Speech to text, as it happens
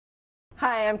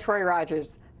Hi, I'm Tori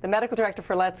Rogers, the medical director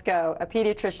for Let's Go, a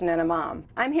pediatrician and a mom.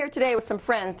 I'm here today with some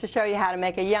friends to show you how to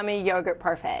make a yummy yogurt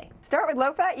parfait. Start with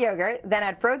low-fat yogurt, then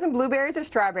add frozen blueberries or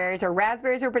strawberries or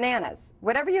raspberries or bananas,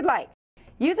 whatever you'd like.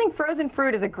 Using frozen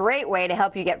fruit is a great way to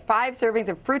help you get 5 servings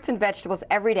of fruits and vegetables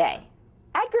every day.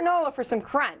 Add granola for some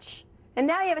crunch, and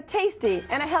now you have a tasty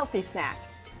and a healthy snack.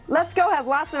 Let's Go has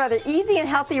lots of other easy and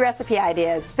healthy recipe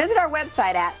ideas. Visit our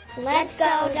website at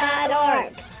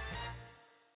letsgo.org.